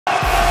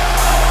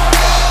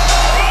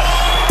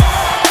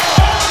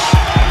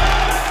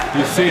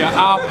See, at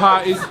our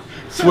parties,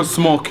 we're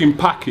smoking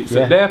packets.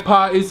 At their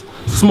parties,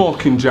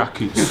 smoking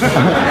jackets.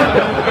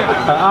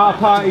 At our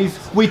parties,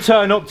 we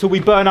turn up till we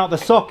burn out the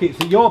sockets.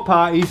 At your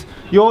parties,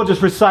 you'll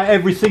just recite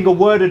every single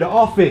word of the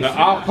office. At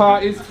our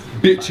parties,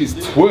 bitches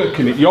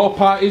twerking. At your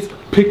parties,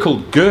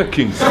 pickled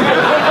gherkins. At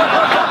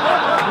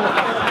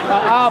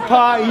our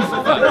parties,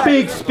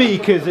 big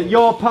speakers. At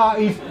your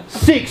parties,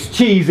 6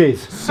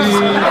 cheeses.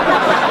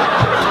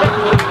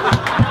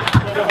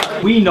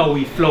 We know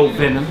he flow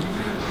venom,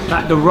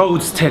 like the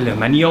roads tell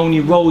him, and he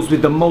only rolls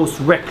with the most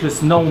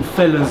reckless known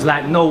felons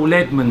like Noel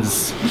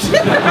Edmonds.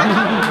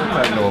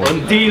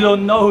 On Deal or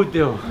No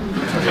Deal,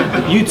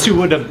 you two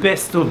were the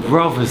best of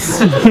brothers.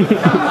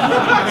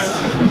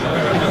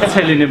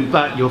 Telling him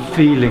about your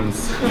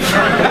feelings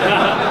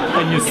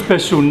and your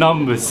special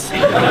numbers.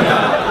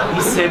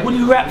 He said, will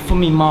you rap for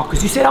me,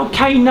 Marcus? You said,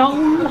 okay,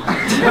 no.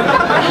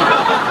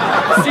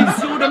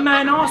 Since you're the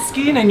man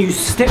asking and you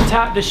stepped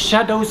out the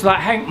shadows like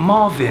Hank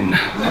Marvin.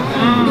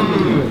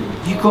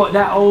 You got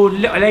that old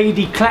little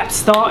lady clap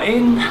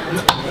starting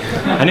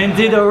and then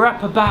did a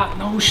rap about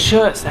no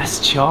shirts. That's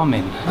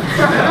charming.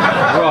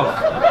 Bro,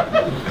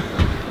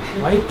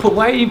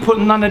 why you put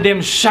none of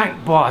them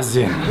shank bars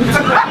in?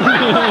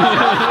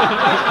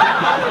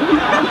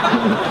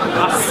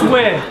 I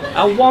swear,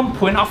 at one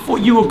point I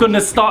thought you were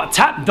gonna start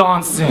tap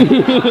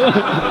dancing.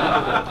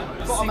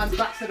 Got a man's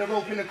back to the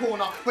rope in the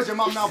corner. Where's your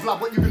mum now,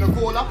 blood? What you gonna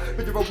call her?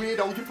 But you're a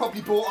weirdo, you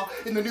probably bought her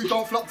in the new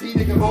Don't Flop tea,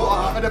 nigga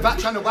bought her. At the back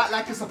trying to act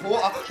like a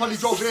supporter. Probably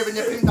drove here and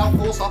you pinned down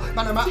forcer.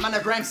 Man a rap, man a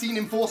grand scene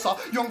enforcer.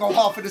 You don't go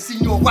half for the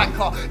scene, you're a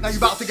wanker. Now you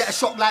about to get a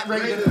shock like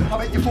Reagan. I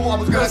bet you thought I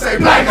was gonna say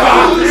blanker.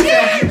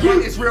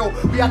 It's real,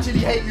 we actually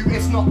hate you,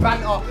 it's not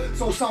banter.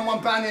 So someone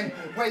ban him.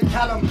 Wait,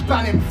 Callum,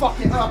 ban him. Fuck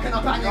it, how can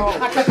I ban him?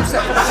 I can't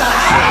accept the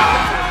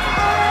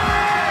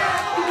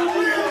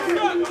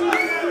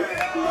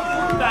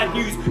Bad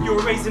news, you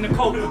were raising a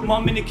cold.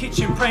 Mum in the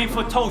kitchen praying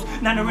for toast.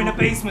 Nana in the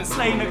basement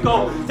slaying a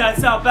goal.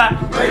 Dad's out back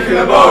making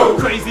a boat.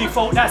 Crazy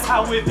folk, that's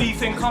how we're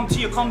beefing. Come to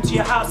your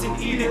house in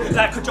Eden.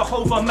 Like a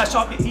Jehovah, mash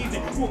up your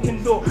evening.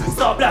 Walking door,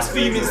 start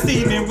blaspheming,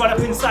 steaming. Run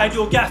up inside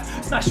your gas,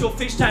 smash your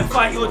fish tank,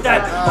 fight your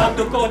dad. Hug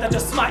the God that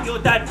just smite your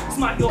dad,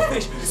 smite your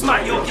fish,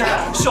 smite your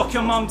cat. Shock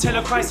your mum, tell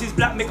her Christ is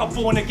black. Make her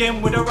born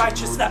again with a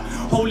righteous slap.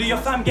 Holy your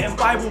fam getting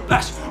Bible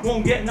bash.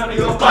 Won't get none of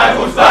your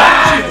Bibles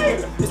back.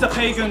 It's a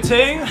pagan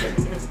thing.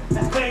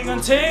 Pagan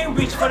ting,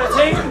 reach for the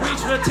ting, reach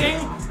for the ting.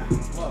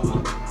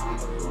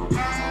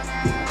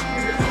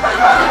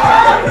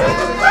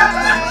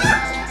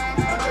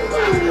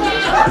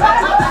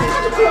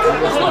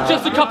 It's not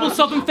just a couple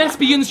southern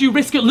thespians you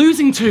risk it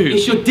losing to.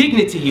 It's your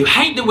dignity. You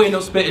hate the way no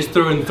spitters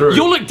through and through.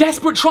 You'll look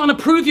desperate trying to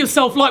prove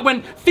yourself, like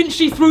when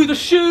Finchy threw the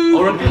shoe.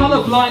 Or a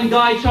colourblind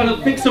guy trying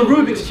to fix a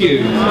Rubik's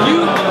Cube.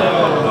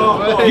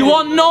 You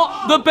are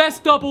not the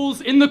best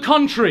doubles in the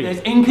country. There's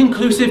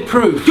inconclusive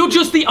proof. You're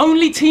just the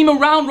only team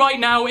around right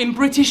now in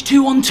British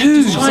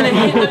 2-on-2s. Just trying to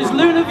hit those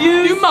lunar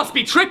views. You must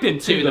be tripping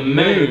to the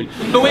moon.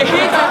 But we're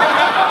here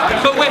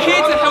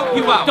to help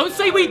you out. Don't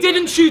say we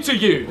didn't tutor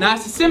you. Now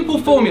it's a simple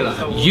formula.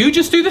 You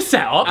just do the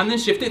setup and then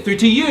shift it through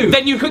to you.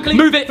 Then you quickly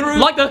move it through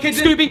like the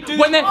Scooby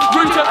when they're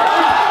router.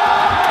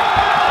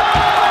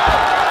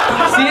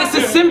 See, it's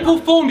a simple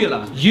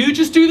formula. You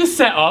just do the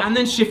setup and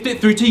then shift it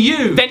through to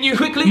you. Then you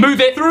quickly move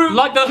it through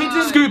like the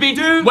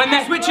Scooby when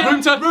they're switching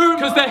room to room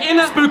because they're in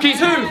a spooky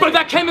too. But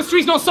that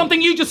chemistry's not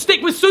something you just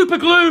stick with super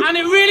glue. And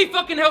it really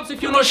fucking helps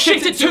if you're not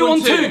shit at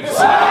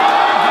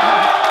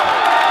 2-on-2s.